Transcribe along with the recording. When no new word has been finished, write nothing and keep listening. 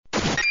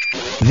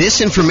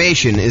This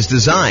information is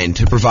designed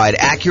to provide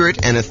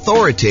accurate and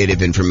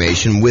authoritative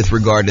information with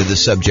regard to the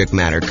subject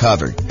matter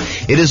covered.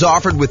 It is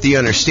offered with the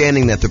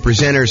understanding that the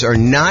presenters are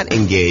not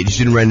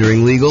engaged in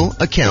rendering legal,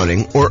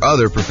 accounting, or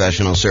other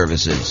professional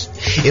services.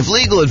 If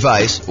legal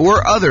advice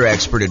or other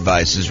expert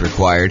advice is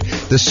required,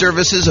 the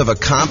services of a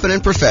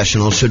competent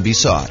professional should be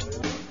sought.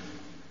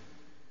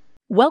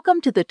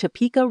 Welcome to the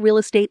Topeka Real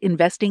Estate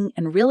Investing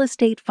and Real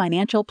Estate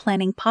Financial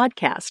Planning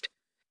Podcast.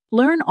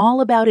 Learn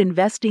all about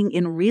investing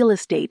in real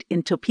estate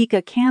in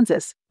Topeka,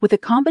 Kansas, with a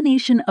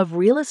combination of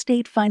real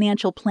estate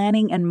financial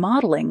planning and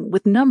modeling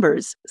with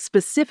numbers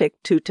specific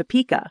to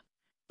Topeka,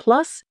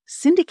 plus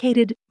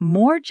syndicated,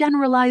 more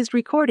generalized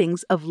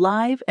recordings of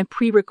live and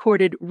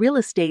pre-recorded real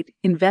estate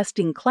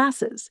investing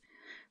classes,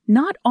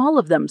 not all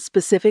of them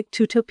specific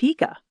to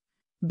Topeka.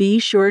 Be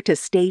sure to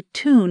stay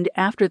tuned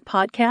after the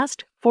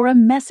podcast for a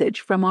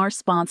message from our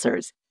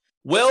sponsors.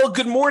 Well,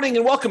 good morning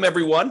and welcome,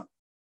 everyone.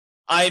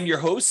 I am your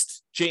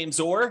host, James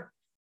Orr,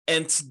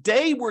 and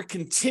today we're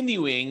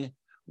continuing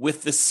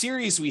with the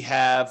series we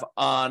have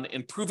on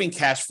improving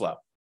cash flow.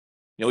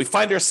 We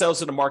find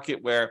ourselves in a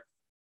market where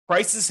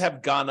prices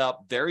have gone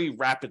up very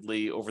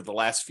rapidly over the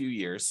last few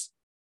years,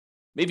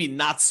 maybe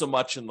not so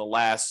much in the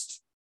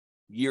last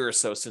year or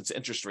so since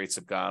interest rates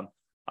have gone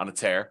on a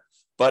tear,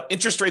 but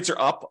interest rates are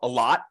up a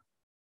lot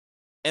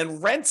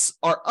and rents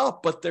are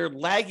up, but they're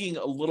lagging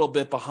a little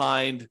bit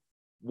behind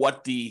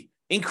what the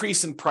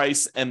increase in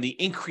price and the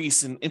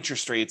increase in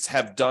interest rates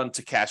have done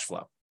to cash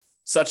flow,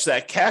 such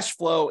that cash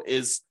flow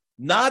is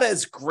not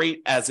as great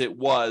as it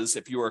was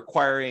if you were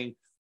acquiring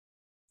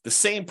the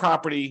same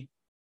property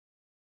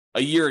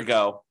a year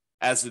ago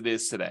as it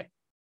is today.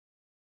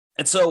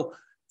 And so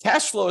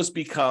cash flow has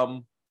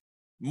become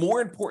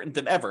more important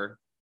than ever,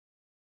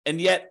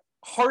 and yet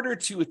harder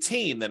to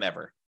attain than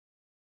ever.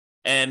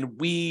 And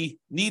we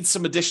need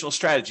some additional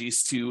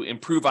strategies to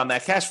improve on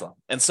that cash flow.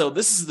 And so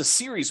this is the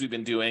series we've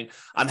been doing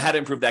on how to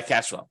improve that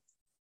cash flow.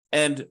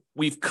 And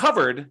we've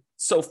covered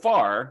so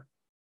far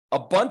a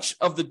bunch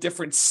of the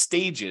different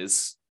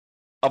stages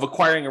of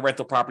acquiring a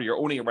rental property or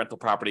owning a rental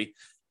property.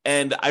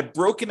 And I've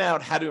broken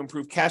out how to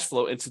improve cash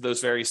flow into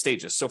those various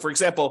stages. So for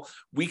example,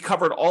 we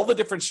covered all the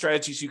different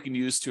strategies you can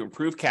use to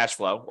improve cash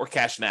flow or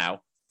cash now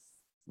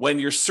when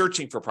you're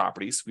searching for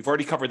properties. We've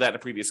already covered that in a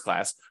previous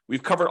class.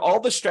 We've covered all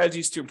the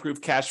strategies to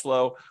improve cash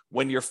flow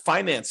when you're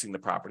financing the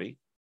property.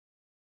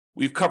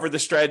 We've covered the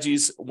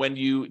strategies when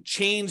you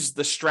change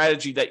the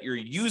strategy that you're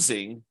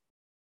using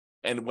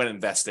and when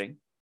investing,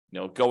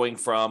 going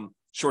from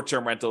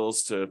short-term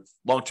rentals to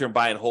long-term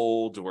buy and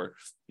hold, or,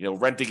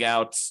 renting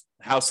out,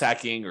 house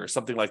hacking or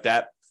something like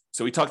that.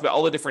 So we talked about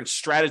all the different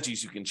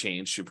strategies you can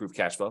change to improve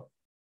cash flow.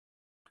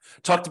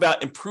 Talked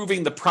about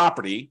improving the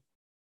property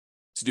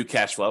to do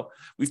cash flow.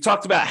 We've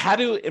talked about how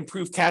to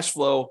improve cash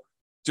flow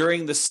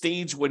during the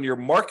stage when you're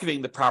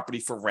marketing the property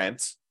for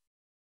rent.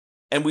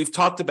 And we've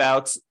talked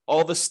about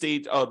all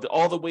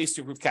the ways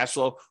to improve cash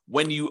flow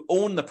when you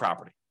own the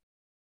property.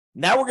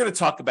 Now we're going to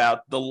talk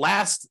about the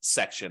last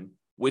section,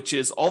 which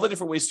is all the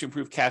different ways to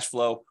improve cash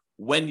flow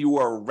when you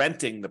are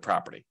renting the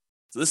property.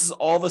 So this is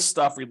all the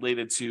stuff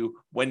related to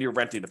when you're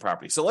renting the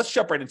property. So let's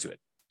jump right into it.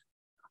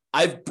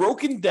 I've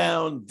broken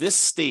down this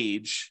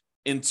stage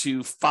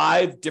into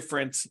 5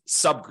 different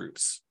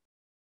subgroups.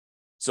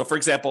 So for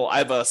example, I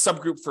have a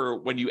subgroup for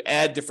when you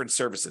add different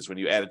services, when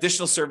you add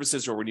additional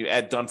services, or when you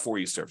add done for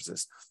you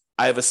services.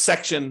 I have a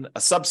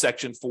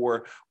subsection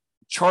for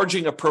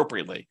charging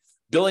appropriately,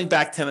 billing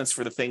back tenants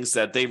for the things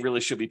that they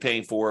really should be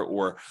paying for,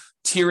 or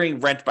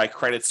tiering rent by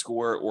credit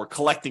score, or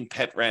collecting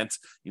pet rent,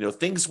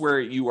 things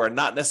where you are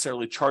not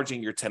necessarily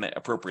charging your tenant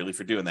appropriately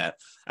for doing that.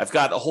 I've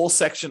got a whole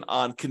section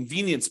on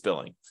convenience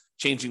billing,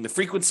 changing the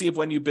frequency of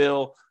when you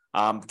bill,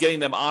 getting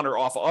them on or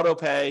off auto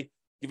pay,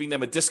 giving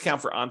them a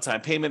discount for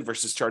on-time payment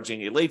versus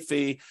charging a late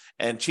fee,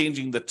 and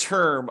changing the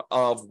term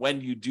of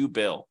when you do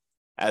bill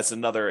as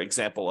another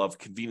example of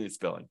convenience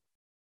billing.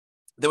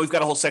 Then we've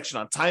got a whole section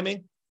on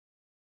timing,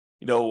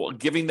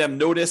 giving them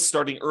notice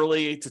starting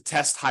early to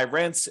test high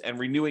rents and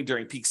renewing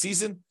during peak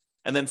season.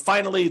 And then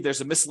finally, there's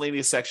a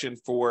miscellaneous section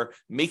for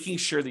making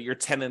sure that your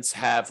tenants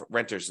have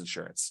renter's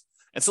insurance.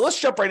 And so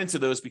let's jump right into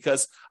those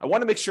because I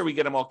want to make sure we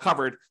get them all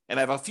covered, and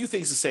I have a few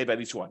things to say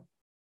about each one.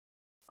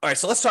 All right,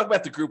 so let's talk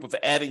about the group of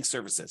adding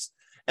services.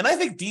 And I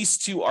think these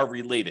two are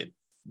related.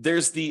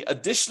 There's the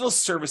additional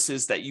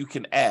services that you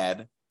can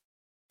add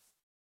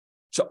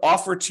to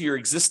offer to your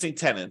existing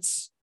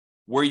tenants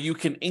where you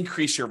can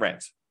increase your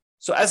rent.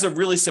 So as a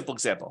really simple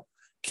example,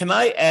 can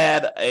I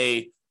add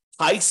a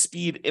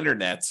high-speed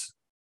internet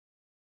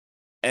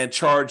and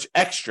charge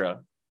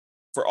extra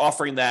for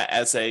offering that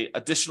as an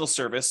additional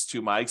service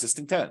to my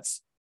existing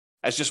tenants?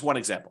 As just one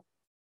example.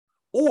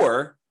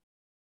 Or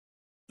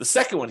the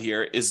second one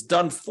here is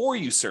done for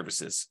you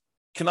services.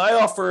 Can I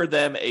offer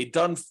them a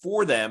done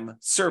for them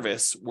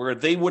service where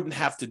they wouldn't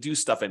have to do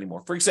stuff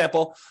anymore? For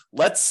example,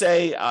 let's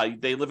say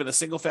they live in a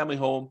single family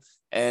home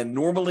and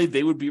normally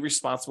they would be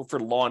responsible for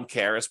lawn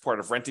care as part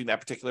of renting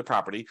that particular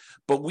property,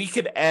 but we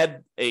could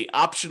add a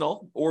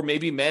optional or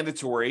maybe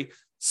mandatory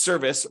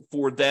service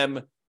for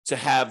them to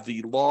have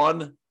the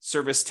lawn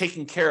service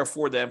taken care of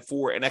for them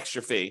for an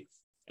extra fee.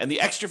 And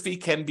the extra fee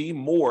can be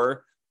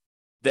more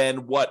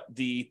than what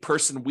the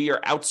person we are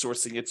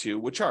outsourcing it to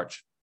would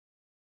charge.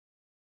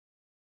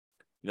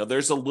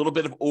 There's a little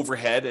bit of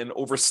overhead and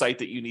oversight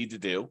that you need to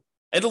do,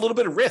 and a little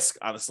bit of risk,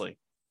 honestly,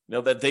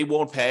 that they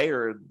won't pay,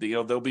 or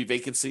there'll be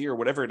vacancy or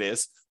whatever it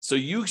is. So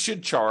you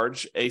should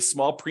charge a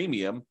small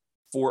premium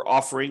for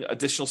offering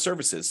additional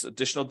services,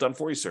 additional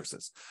done-for-you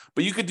services.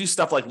 But you could do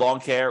stuff like lawn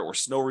care or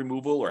snow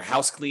removal or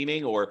house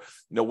cleaning, or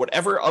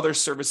whatever other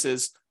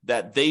services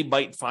that they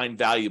might find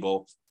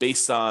valuable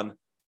based on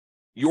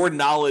your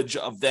knowledge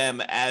of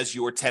them as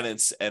your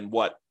tenants and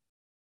what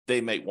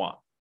they might want.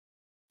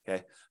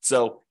 Okay,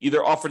 so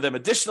either offer them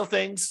additional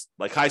things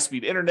like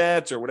high-speed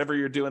internet or whatever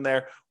you're doing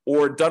there,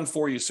 or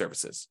done-for-you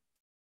services.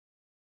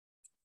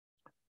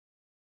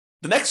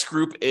 The next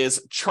group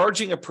is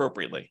charging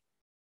appropriately.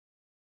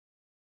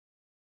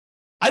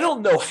 I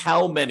don't know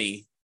how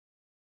many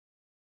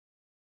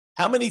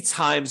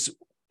times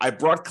I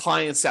brought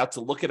clients out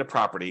to look at a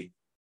property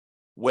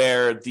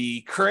where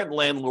the current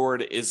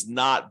landlord is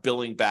not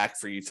billing back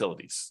for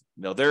utilities.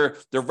 They're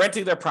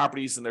renting their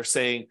properties and they're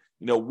saying,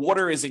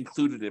 water is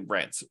included in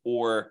rent,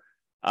 or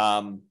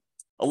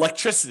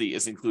electricity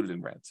is included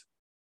in rent,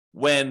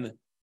 when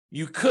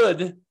you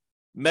could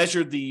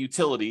measure the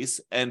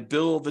utilities and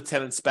bill the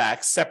tenants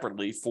back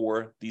separately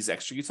for these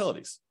extra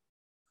utilities.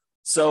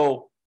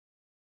 So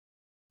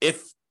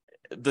if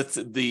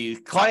the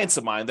clients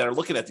of mine that are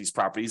looking at these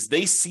properties,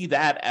 they see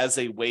that as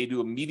a way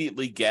to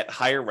immediately get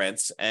higher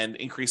rents and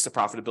increase the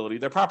profitability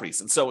of their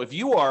properties. And so if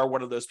you are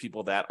one of those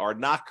people that are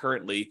not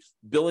currently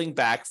billing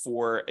back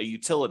for a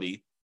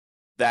utility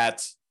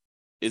that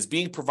is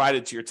being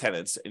provided to your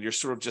tenants, and you're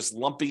sort of just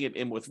lumping it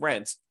in with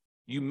rent,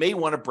 you may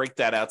want to break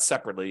that out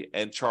separately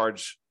and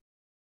charge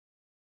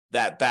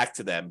that back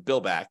to them,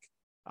 bill back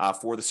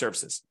for the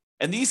services.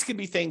 And these can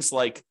be things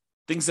like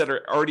things that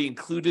are already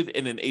included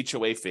in an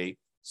HOA fee.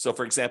 So,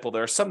 for example,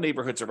 there are some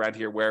neighborhoods around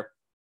here where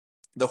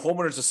the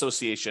homeowners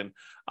association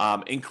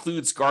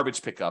includes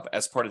garbage pickup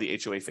as part of the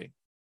HOA fee.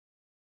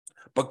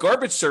 But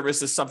garbage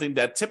service is something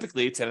that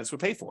typically tenants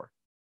would pay for.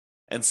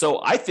 And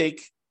so I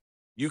think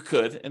you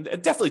could, and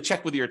definitely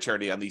check with your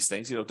attorney on these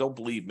things, don't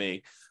believe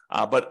me,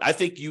 but I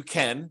think you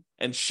can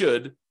and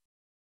should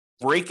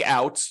break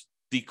out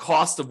the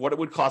cost of what it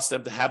would cost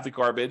them to have the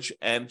garbage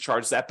and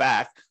charge that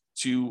back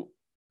to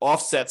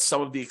offset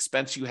some of the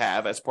expense you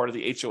have as part of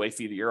the HOA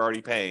fee that you're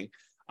already paying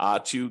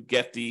to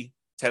get the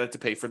tenant to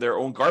pay for their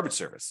own garbage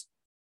service.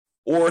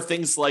 Or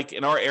things like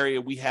in our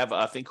area, we have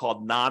a thing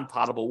called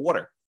non-potable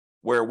water,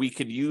 where we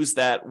can use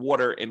that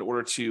water in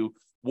order to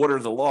water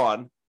the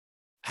lawn.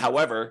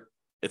 However,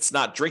 it's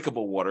not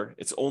drinkable water.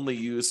 It's only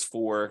used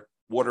for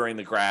watering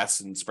the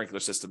grass and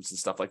sprinkler systems and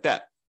stuff like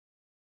that.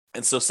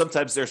 And so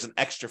sometimes there's an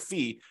extra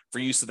fee for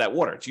use of that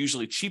water. It's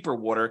usually cheaper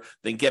water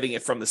than getting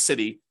it from the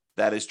city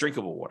that is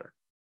drinkable water.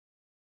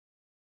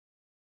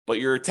 But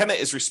your tenant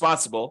is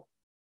responsible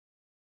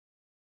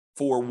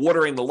for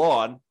watering the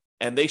lawn,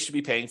 and they should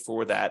be paying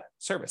for that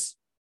service.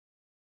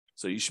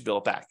 So you should bill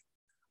it back.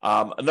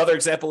 Another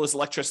example is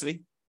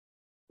electricity.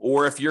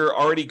 Or if you're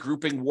already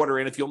grouping water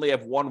in, if you only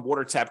have one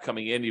water tap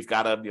coming in, you've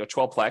got a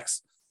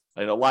 12-plex.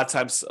 I know a lot of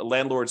times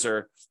landlords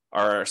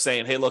are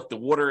saying, hey, look, the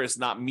water is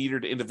not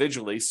metered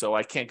individually, so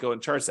I can't go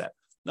and charge that.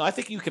 No, I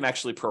think you can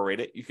actually prorate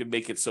it. You can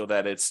make it so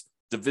that it's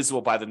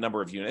divisible by the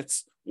number of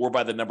units or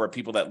by the number of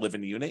people that live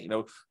in the unit.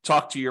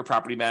 Talk to your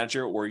property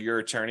manager or your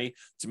attorney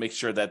to make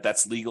sure that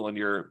that's legal in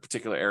your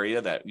particular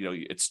area, that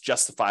it's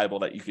justifiable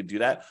that you can do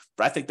that.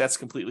 But I think that's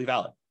completely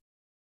valid.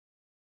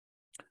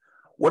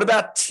 What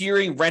about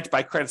tiering rent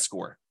by credit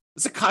score?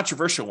 It's a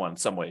controversial one in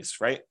some ways,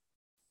 right?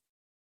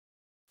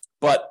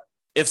 But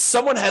if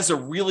someone has a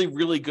really,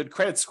 really good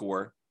credit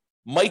score,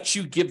 might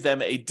you give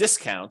them a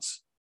discount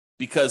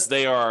because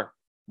they are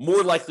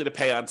more likely to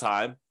pay on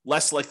time,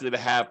 less likely to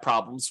have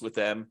problems with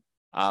them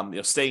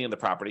staying in the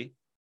property?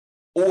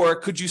 Or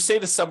could you say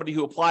to somebody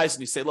who applies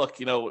and you say, look,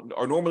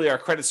 or normally our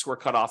credit score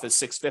cutoff is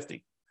 650.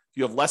 If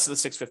you have less than a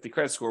 650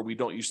 credit score, we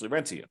don't usually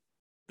rent to you.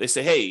 They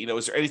say, hey,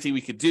 is there anything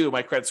we could do?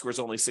 My credit score is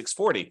only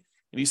 640.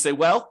 And you say,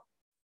 well,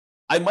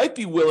 I might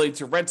be willing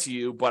to rent to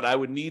you, but I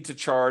would need to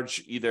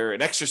charge either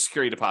an extra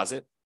security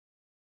deposit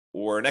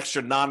or an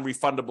extra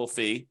non-refundable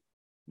fee,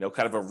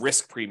 kind of a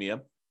risk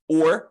premium,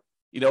 or,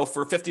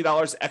 for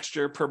 $50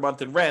 extra per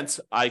month in rent,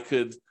 I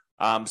could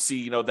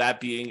see, that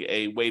being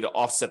a way to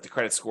offset the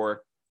credit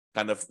score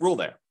kind of rule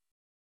there.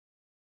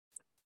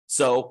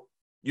 So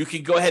you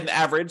can go ahead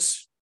and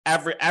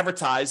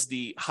advertise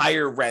the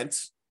higher rent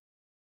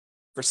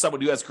for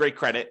someone who has great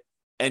credit,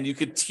 and you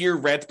could tier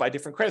rent by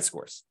different credit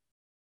scores.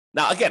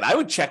 Now, again, I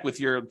would check with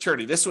your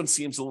attorney. This one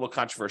seems a little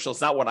controversial.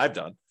 It's not what I've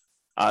done.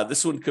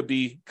 This one could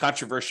be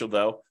controversial,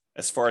 though,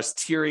 as far as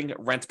tiering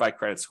rent by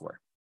credit score.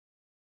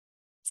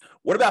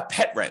 What about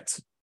pet rent?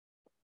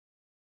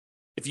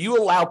 If you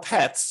allow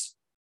pets,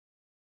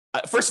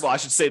 first of all, I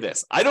should say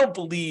this. I don't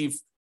believe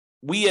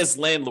we as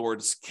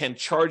landlords can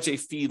charge a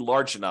fee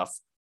large enough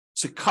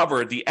to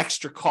cover the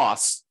extra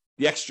costs,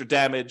 the extra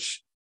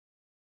damage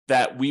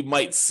that we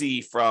might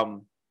see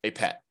from a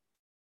pet.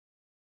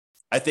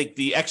 I think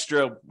the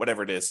extra,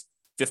 whatever it is,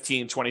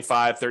 $15,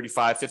 $25, $35,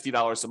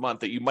 $50 a month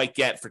that you might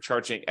get for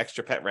charging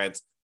extra pet rent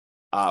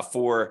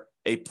for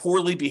a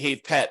poorly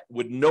behaved pet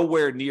would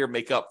nowhere near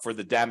make up for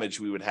the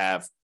damage we would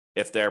have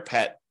if their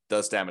pet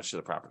does damage to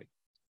the property.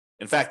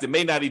 In fact, it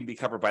may not even be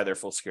covered by their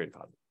full security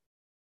deposit.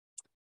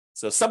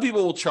 So some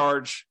people will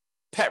charge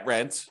pet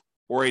rent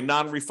or a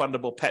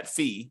non-refundable pet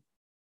fee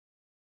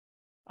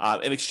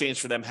in exchange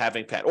for them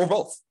having pet, or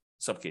both,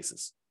 some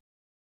cases.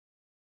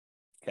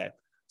 Okay,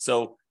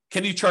 so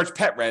can you charge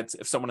pet rent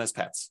if someone has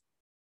pets?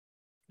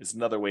 Is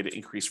another way to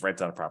increase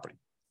rent on a property.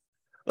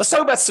 Let's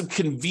talk about some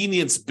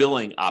convenience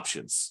billing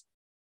options.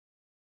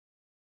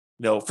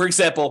 For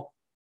example,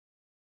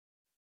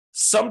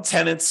 some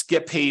tenants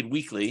get paid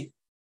weekly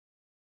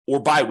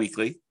or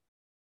biweekly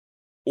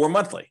or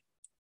monthly.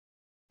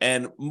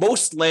 And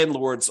most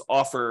landlords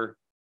offer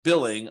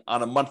billing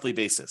on a monthly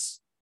basis.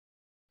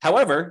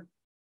 However,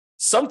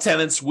 some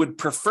tenants would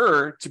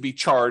prefer to be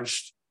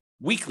charged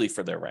weekly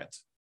for their rent.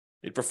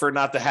 They'd prefer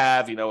not to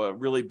have, a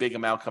really big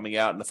amount coming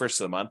out in the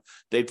first of the month.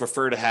 They'd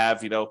prefer to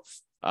have, a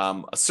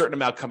certain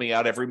amount coming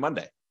out every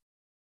Monday.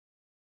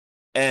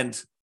 And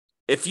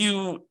if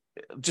you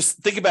just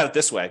think about it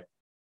this way,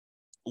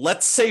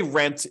 let's say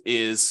rent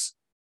is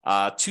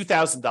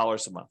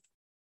 $2,000 a month.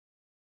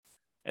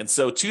 And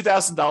so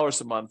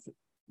 $2,000 a month,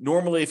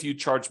 normally if you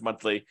charge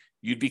monthly,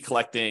 you'd be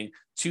collecting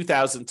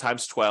 $2,000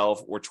 times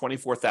 12 or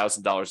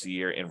 $24,000 a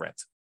year in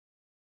rent.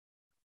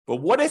 But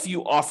what if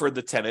you offered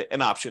the tenant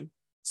an option?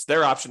 It's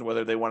their option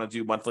whether they want to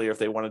do monthly or if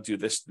they want to do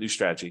this new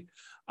strategy.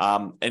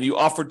 And you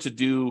offered to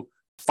do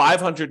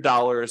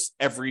 $500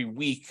 every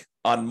week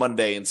on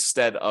Monday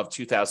instead of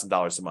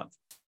 $2,000 a month.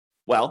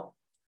 Well,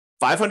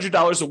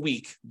 $500 a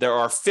week, there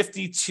are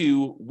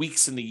 52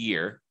 weeks in the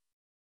year.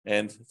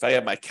 And if I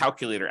have my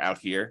calculator out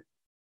here,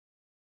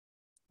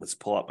 let's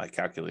pull up my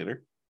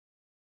calculator.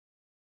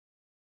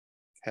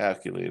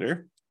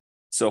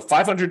 So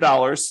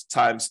 $500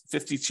 times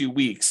 52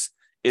 weeks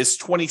is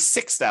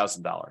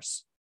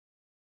 $26,000.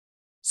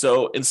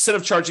 So instead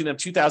of charging them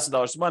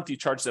 $2,000 a month, you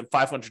charge them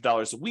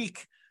 $500 a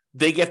week.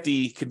 They get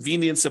the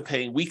convenience of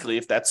paying weekly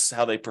if that's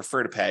how they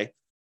prefer to pay.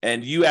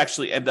 And you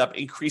actually end up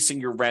increasing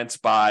your rent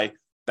by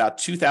about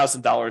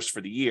 $2,000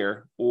 for the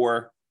year,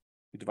 or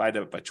you divide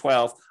it by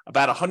 12,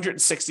 about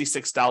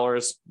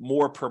 $166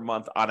 more per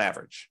month on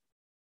average.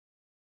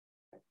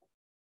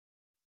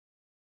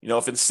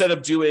 If instead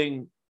of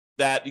doing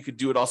that, you could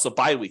do it also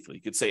biweekly.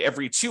 You could say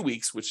every 2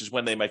 weeks, which is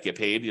when they might get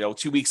paid,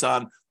 2 weeks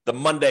on the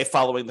Monday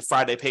following the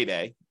Friday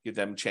payday, give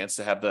them a chance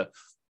to have the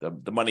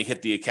money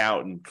hit the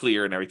account and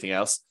clear and everything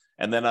else.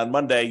 And then on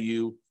Monday,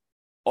 you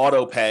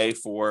auto pay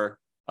for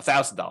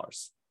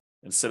 $1,000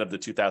 instead of the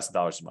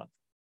 $2,000 a month.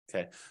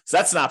 Okay, so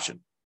that's an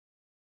option.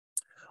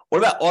 What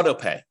about auto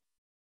pay?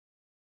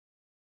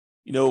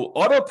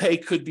 Auto pay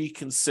could be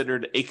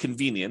considered a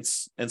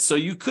convenience. And so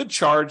you could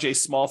charge a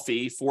small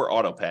fee for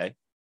auto pay.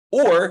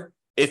 Or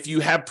if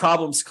you have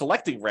problems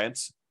collecting rent,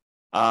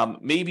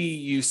 maybe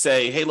you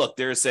say, hey, look,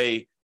 there's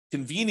a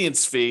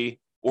convenience fee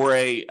or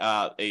a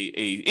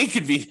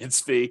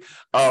inconvenience fee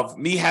of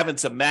me having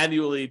to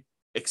manually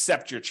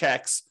accept your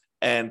checks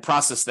and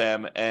process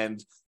them.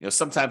 And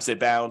sometimes they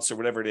bounce or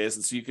whatever it is.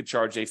 And so you could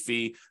charge a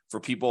fee for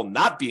people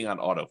not being on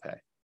auto pay.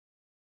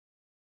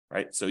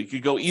 Right. So you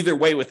could go either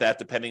way with that,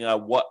 depending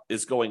on what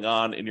is going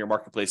on in your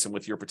marketplace and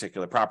with your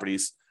particular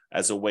properties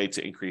as a way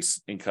to increase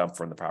income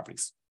from the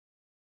properties.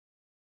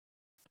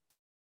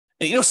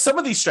 And, some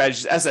of these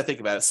strategies, as I think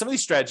about it, some of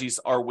these strategies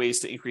are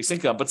ways to increase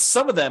income, but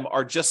some of them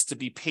are just to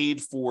be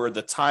paid for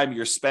the time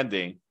you're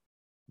spending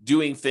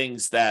doing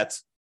things that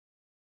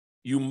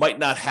you might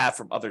not have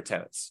from other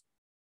tenants.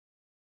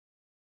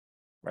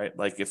 Right,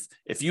 like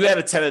if you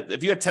had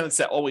tenants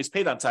that always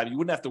paid on time, you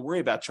wouldn't have to worry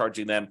about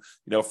charging them,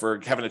 for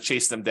having to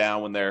chase them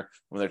down when their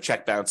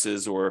check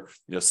bounces or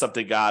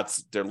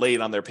they're late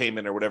on their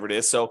payment or whatever it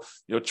is. So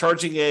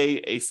charging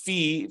a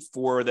fee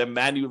for them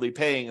manually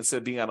paying instead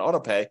of being on auto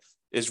pay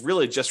is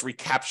really just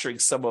recapturing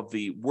some of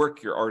the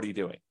work you're already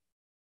doing.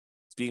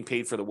 It's being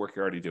paid for the work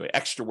you're already doing,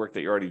 extra work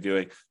that you're already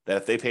doing. That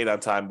if they paid on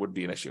time wouldn't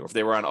be an issue. If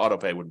they were on auto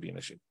pay, wouldn't be an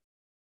issue.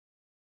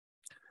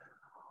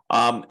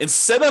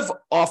 Instead of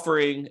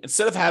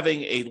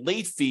having a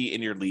late fee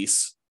in your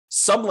lease,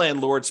 some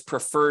landlords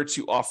prefer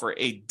to offer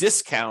a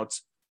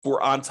discount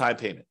for on-time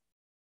payment.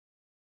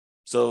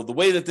 So the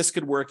way that this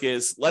could work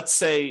is, let's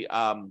say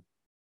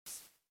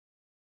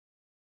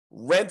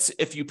rent,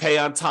 if you pay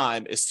on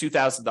time, is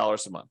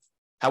 $2,000 a month.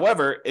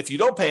 However, if you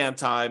don't pay on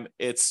time,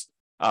 it's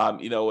a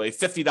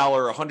 $50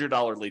 or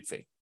 $100 late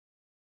fee.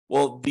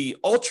 Well, the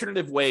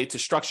alternative way to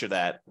structure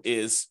that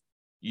is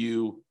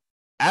you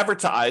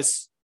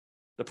advertise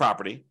the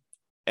property,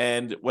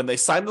 and when they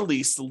sign the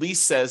lease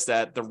says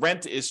that the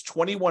rent is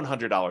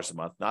 $2,100 a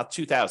month, not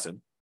 $2,000,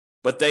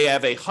 but they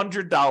have a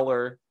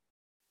 $100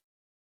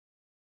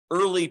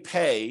 early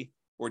pay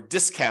or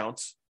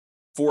discount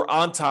for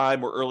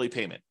on-time or early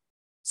payment.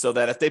 So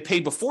that if they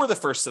pay before the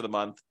first of the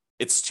month,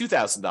 it's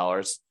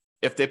 $2,000.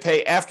 If they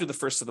pay after the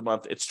first of the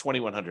month, it's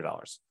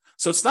 $2,100.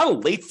 So it's not a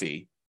late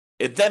fee.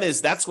 It then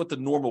is, that's what the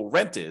normal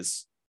rent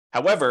is.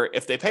 However,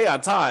 if they pay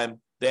on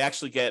time, they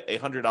actually get a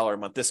 $100 a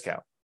month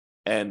discount.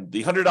 And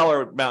the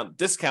 $100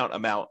 discount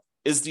amount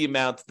is the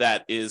amount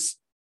that is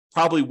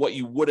probably what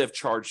you would have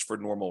charged for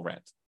normal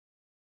rent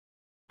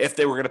if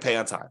they were going to pay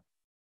on time.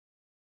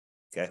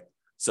 Okay.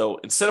 So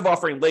instead of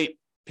offering late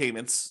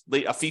payments,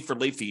 a fee for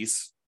late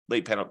fees,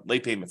 late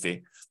payment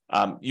fee,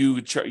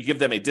 you give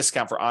them a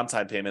discount for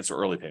on-time payments or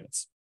early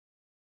payments.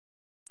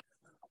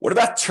 What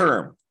about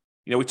term?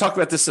 We talked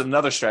about this in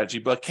another strategy,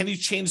 but can you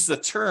change the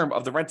term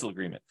of the rental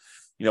agreement?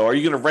 Are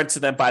you going to rent to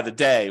them by the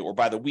day or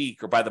by the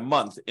week or by the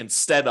month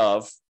instead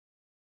of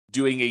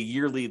doing a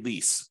yearly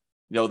lease?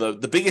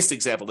 The biggest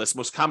example, this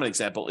most common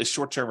example, is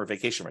short-term or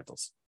vacation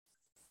rentals.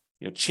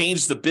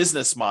 Change the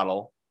business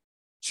model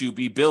to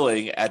be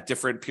billing at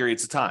different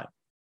periods of time.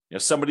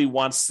 Somebody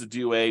wants to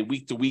do a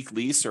week-to-week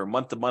lease or a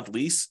month-to-month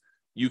lease,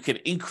 you can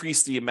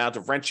increase the amount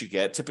of rent you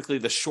get. Typically,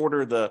 the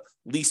shorter the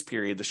lease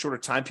period, the shorter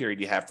time period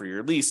you have for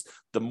your lease,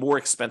 the more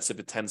expensive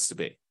it tends to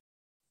be.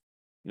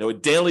 A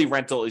daily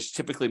rental is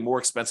typically more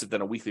expensive than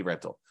a weekly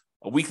rental.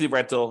 A weekly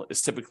rental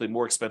is typically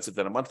more expensive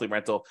than a monthly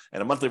rental,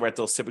 and a monthly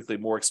rental is typically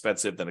more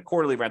expensive than a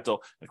quarterly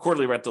rental, and a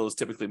quarterly rental is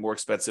typically more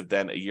expensive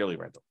than a yearly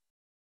rental.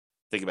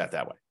 Think about it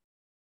that way.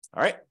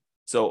 All right?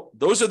 So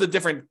those are the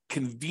different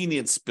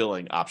convenience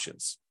billing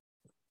options.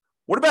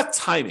 What about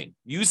timing?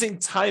 Using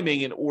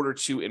timing in order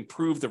to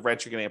improve the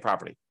rent you're getting at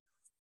property.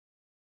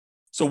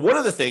 So one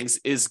of the things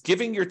is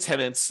giving your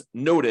tenants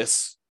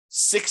notice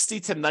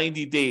 60 to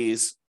 90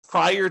 days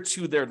prior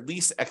to their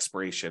lease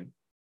expiration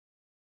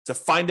to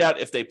find out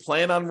if they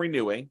plan on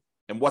renewing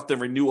and what the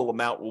renewal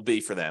amount will be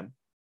for them.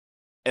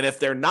 And if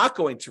they're not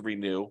going to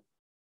renew,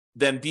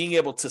 then being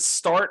able to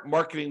start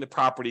marketing the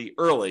property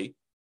early,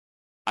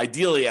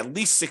 ideally at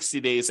least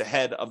 60 days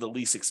ahead of the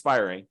lease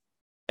expiring,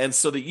 and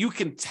so that you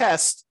can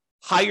test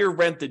higher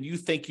rent than you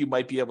think you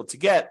might be able to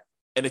get.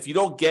 And if you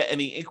don't get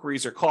any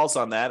inquiries or calls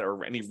on that,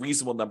 or any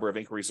reasonable number of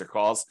inquiries or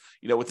calls,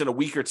 within a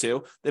week or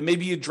two, then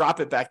maybe you drop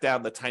it back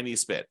down the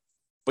tiniest bit.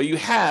 But you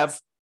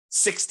have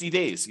 60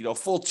 days,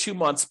 full 2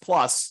 months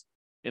plus,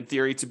 in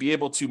theory, to be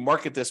able to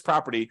market this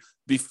property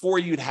before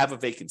you'd have a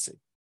vacancy.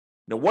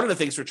 Now, one of the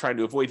things we're trying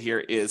to avoid here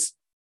is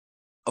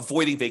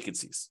avoiding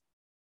vacancies.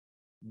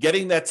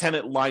 Getting that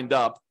tenant lined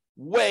up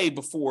way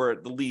before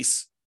the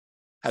lease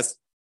has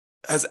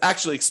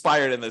actually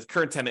expired and the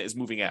current tenant is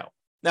moving out.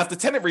 Now, if the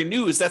tenant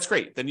renews, that's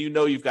great. Then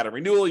you've got a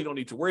renewal. You don't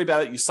need to worry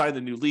about it. You sign the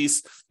new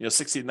lease,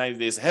 60 to 90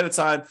 days ahead of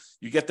time.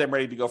 You get them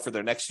ready to go for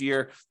their next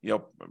year.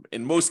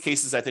 In most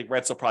cases, I think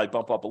rents will probably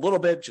bump up a little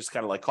bit, just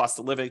kind of like cost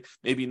of living,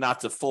 maybe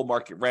not to full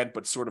market rent,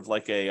 but sort of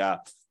like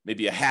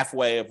maybe a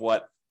halfway of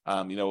what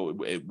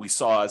we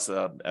saw as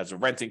a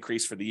rent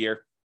increase for the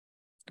year.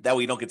 That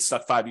way you don't get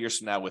stuck 5 years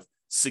from now with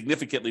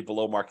significantly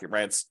below market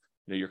rents.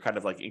 You're kind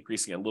of like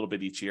increasing a little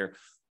bit each year.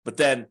 But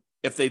then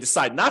if they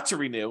decide not to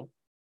renew,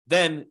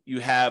 then you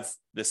have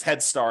this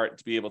head start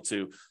to be able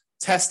to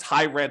test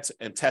high rent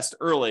and test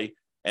early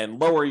and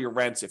lower your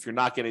rents if you're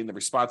not getting the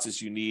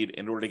responses you need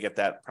in order to get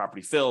that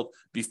property filled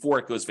before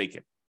it goes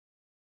vacant.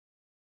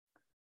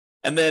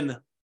 And then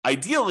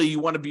ideally, you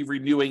want to be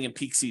renewing in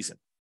peak season.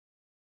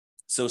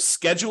 So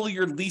schedule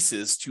your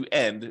leases to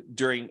end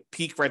during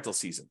peak rental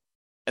season.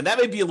 And that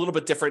may be a little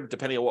bit different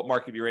depending on what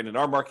market you're in. In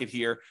our market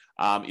here,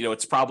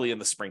 it's probably in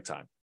the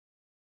springtime,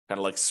 kind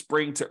of like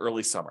spring to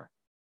early summer,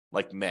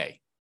 like May.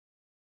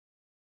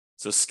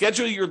 So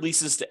schedule your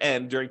leases to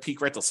end during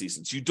peak rental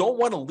seasons. You don't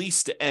want a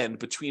lease to end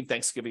between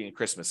Thanksgiving and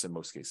Christmas in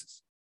most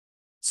cases.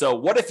 So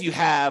what if you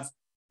have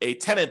a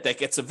tenant that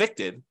gets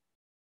evicted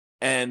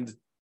and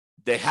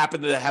they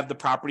happen to have the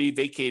property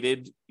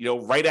vacated,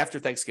 right after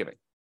Thanksgiving?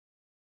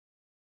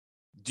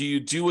 Do you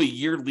do a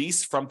year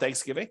lease from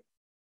Thanksgiving?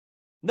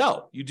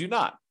 No, you do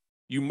not.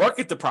 You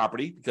market the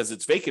property because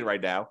it's vacant right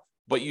now,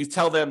 but you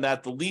tell them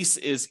that the lease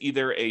is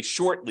either a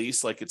short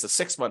lease, like it's a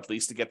 6-month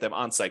lease to get them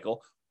on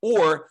cycle,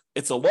 or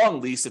it's a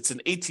long lease, it's an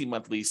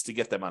 18-month lease to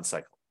get them on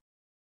cycle.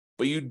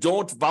 But you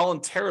don't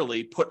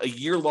voluntarily put a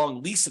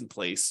year-long lease in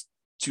place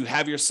to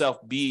have yourself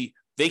be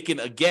vacant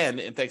again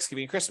in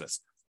Thanksgiving and Christmas.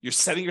 You're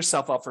setting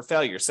yourself up for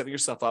failure. You're setting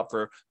yourself up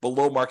for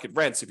below market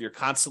rents if you're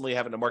constantly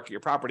having to market your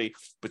property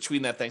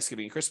between that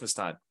Thanksgiving and Christmas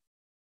time.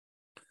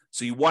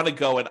 So you want to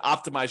go and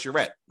optimize your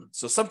rent.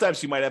 So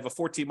sometimes you might have a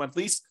 14-month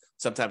lease.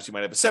 Sometimes you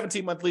might have a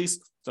 17-month lease.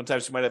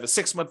 Sometimes you might have a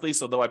 6-month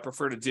lease, although I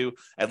prefer to do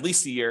at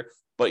least a year.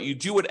 But you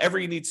do whatever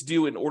you need to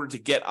do in order to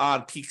get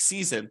on peak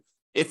season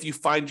if you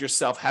find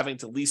yourself having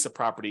to lease a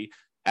property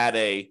at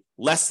a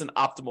less than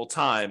optimal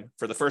time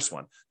for the first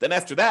one. Then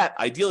after that,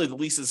 ideally the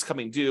lease is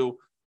coming due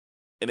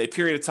in a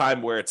period of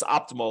time where it's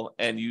optimal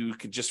and you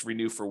can just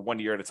renew for 1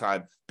 year at a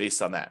time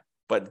based on that.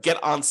 But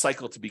get on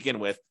cycle to begin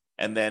with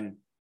and then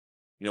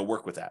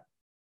work with that.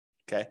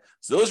 Okay.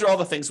 So those are all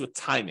the things with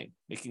timing,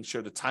 making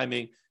sure the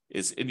timing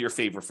is in your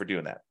favor for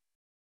doing that.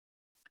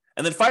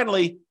 And then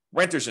finally,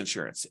 renter's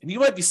insurance. And you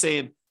might be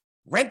saying,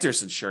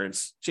 renter's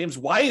insurance, James,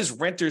 why is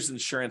renter's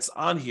insurance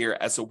on here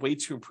as a way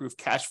to improve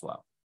cash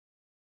flow?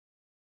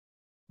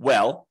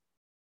 Well,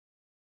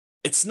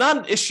 It's not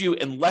an issue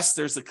unless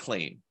there's a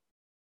claim,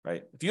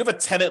 right? If you have a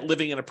tenant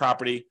living in a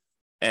property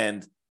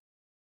and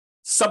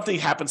something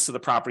happens to the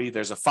property,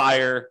 there's a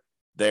fire,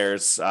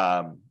 there's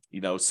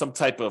some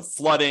type of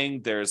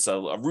flooding, there's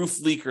a roof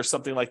leak or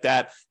something like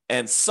that,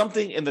 and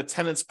something in the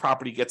tenant's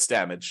property gets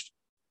damaged,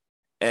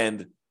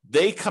 and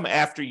they come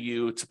after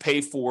you to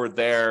pay for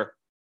their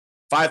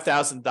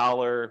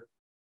 $5,000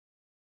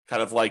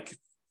 kind of like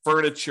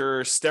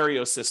furniture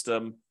stereo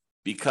system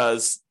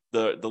because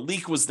the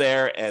leak was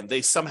there and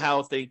they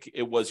somehow think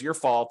it was your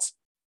fault.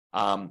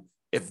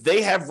 If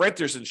they have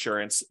renter's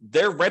insurance,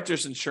 their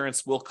renter's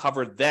insurance will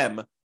cover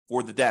them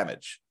for the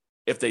damage.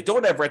 If they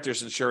don't have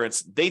renter's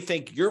insurance, they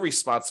think you're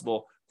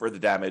responsible for the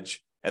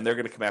damage and they're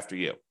going to come after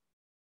you.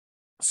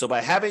 So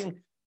by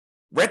having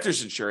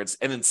renter's insurance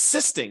and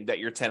insisting that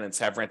your tenants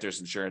have renter's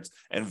insurance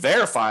and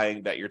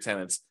verifying that your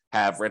tenants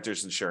have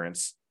renter's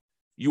insurance,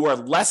 you are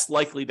less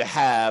likely to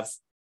have,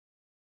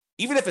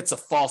 even if it's a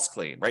false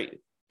claim, right?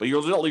 But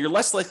you're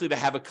less likely to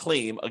have a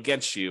claim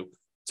against you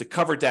to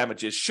cover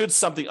damages should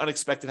something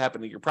unexpected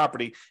happen to your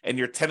property and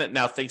your tenant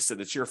now thinks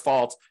that it's your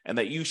fault and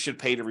that you should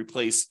pay to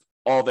replace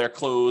all their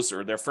clothes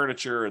or their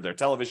furniture or their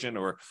television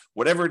or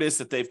whatever it is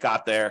that they've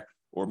got there.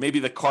 Or maybe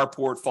the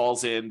carport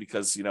falls in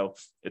because,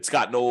 it's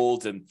gotten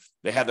old and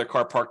they had their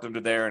car parked under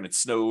there and it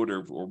snowed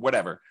or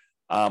whatever.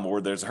 Or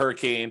there's a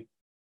hurricane.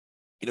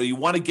 You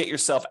want to get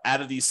yourself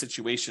out of these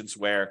situations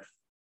where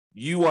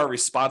you are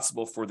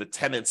responsible for the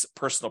tenant's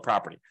personal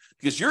property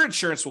because your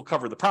insurance will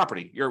cover the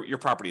property, your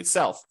property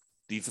itself,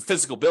 the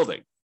physical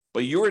building.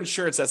 But your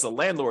insurance as a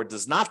landlord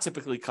does not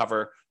typically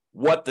cover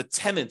what the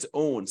tenant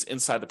owns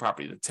inside the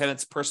property, the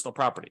tenant's personal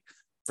property.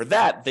 For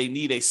that, they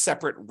need a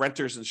separate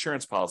renter's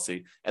insurance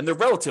policy, and they're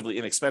relatively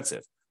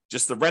inexpensive.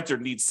 Just the renter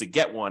needs to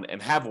get one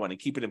and have one and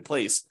keep it in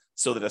place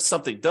so that if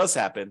something does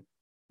happen,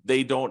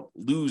 they don't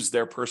lose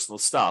their personal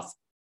stuff.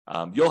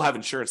 You'll have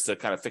insurance to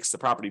kind of fix the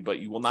property, but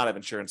you will not have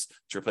insurance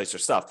to replace your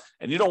stuff.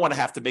 And you don't want to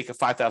have to make a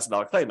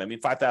 $5,000 claim. I mean,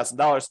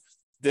 $5,000,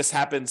 this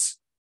happens,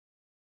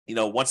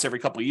 once every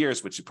couple of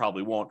years, which you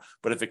probably won't.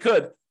 But if it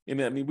could,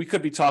 we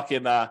could be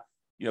talking,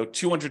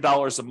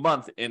 $200 a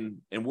month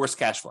in worst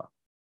cash flow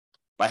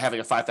by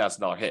having a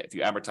 $5,000 hit if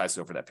you amortize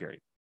it over that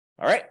period.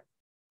 All right.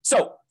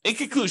 So in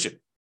conclusion,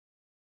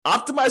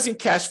 optimizing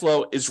cash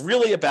flow is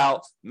really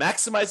about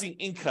maximizing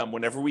income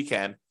whenever we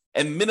can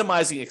and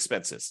minimizing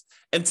expenses.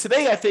 And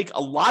today, I think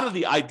a lot of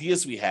the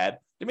ideas we had,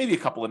 there may be a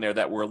couple in there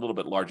that were a little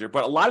bit larger,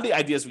 but a lot of the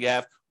ideas we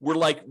have were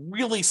like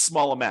really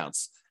small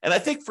amounts. And I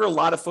think for a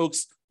lot of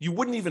folks, you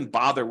wouldn't even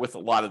bother with a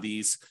lot of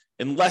these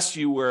unless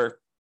you were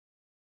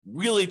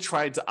really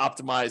trying to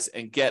optimize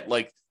and get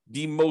like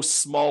the most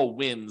small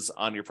wins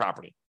on your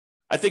property.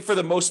 I think for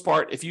the most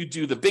part, if you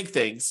do the big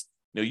things,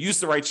 use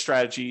the right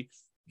strategy,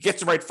 get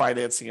the right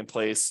financing in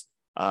place,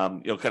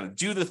 kind of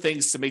do the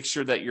things to make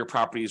sure that your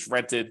property is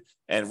rented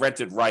and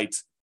rented right.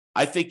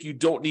 I think you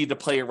don't need to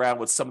play around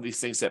with some of these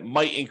things that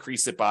might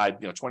increase it by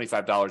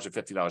 $25 or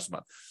 $50 a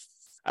month.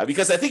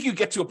 Because I think you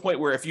get to a point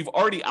where if you've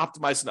already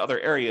optimized in other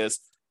areas,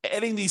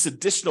 adding these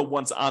additional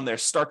ones on there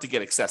start to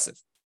get excessive.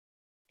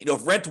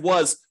 If rent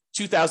was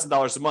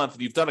 $2,000 a month,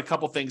 and you've done a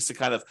couple things to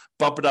kind of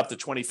bump it up to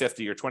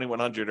 $2,050 or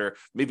 $2,100 or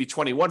maybe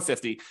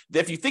 $2,150,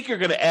 if you think you're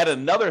going to add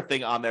another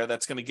thing on there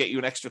that's going to get you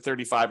an extra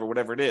 $35 or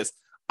whatever it is,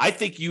 I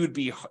think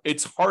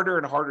it's harder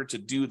and harder to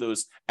do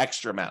those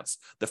extra amounts.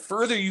 The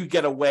further you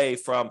get away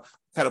from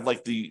kind of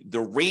like the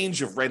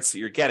range of rents that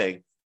you're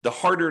getting, the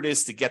harder it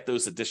is to get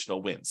those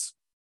additional wins,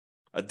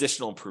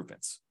 additional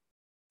improvements.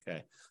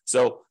 Okay.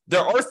 So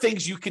there are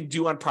things you can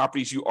do on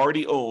properties you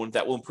already own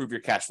that will improve your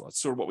cash flow. It's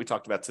sort of what we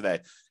talked about today.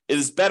 It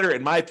is better,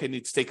 in my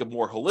opinion, to take a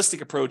more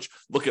holistic approach,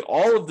 look at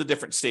all of the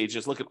different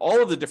stages, look at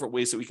all of the different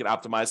ways that we can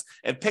optimize,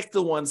 and pick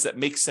the ones that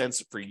make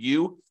sense for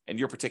you and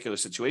your particular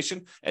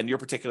situation and your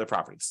particular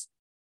properties.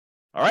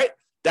 All right.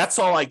 That's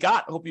all I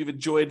got. I hope you've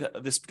enjoyed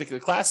this particular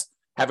class.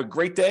 Have a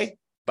great day.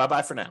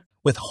 Bye-bye for now.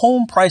 With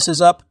home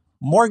prices up,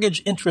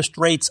 mortgage interest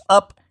rates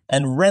up,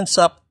 and rents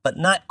up, but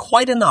not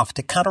quite enough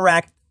to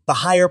counteract the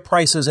higher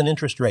prices and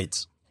interest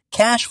rates,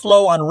 cash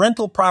flow on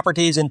rental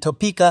properties in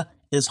Topeka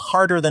is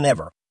harder than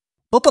ever.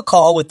 Book a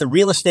call with the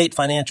Real Estate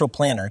Financial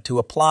Planner to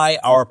apply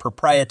our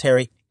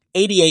proprietary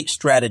 88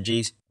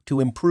 strategies to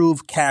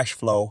improve cash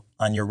flow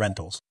on your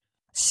rentals.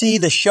 See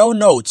the show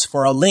notes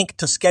for a link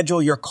to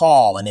schedule your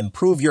call and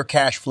improve your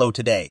cash flow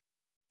today.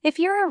 If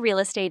you're a real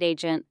estate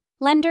agent,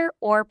 lender,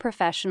 or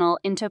professional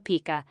in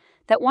Topeka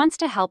that wants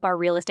to help our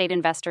real estate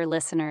investor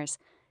listeners,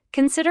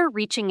 consider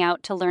reaching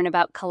out to learn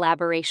about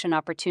collaboration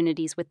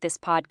opportunities with this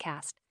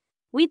podcast.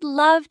 We'd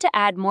love to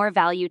add more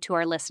value to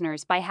our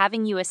listeners by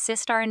having you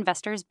assist our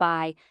investors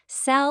buy,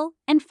 sell,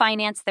 and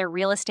finance their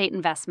real estate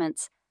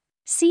investments.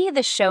 See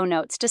the show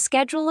notes to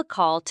schedule a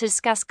call to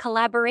discuss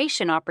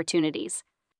collaboration opportunities.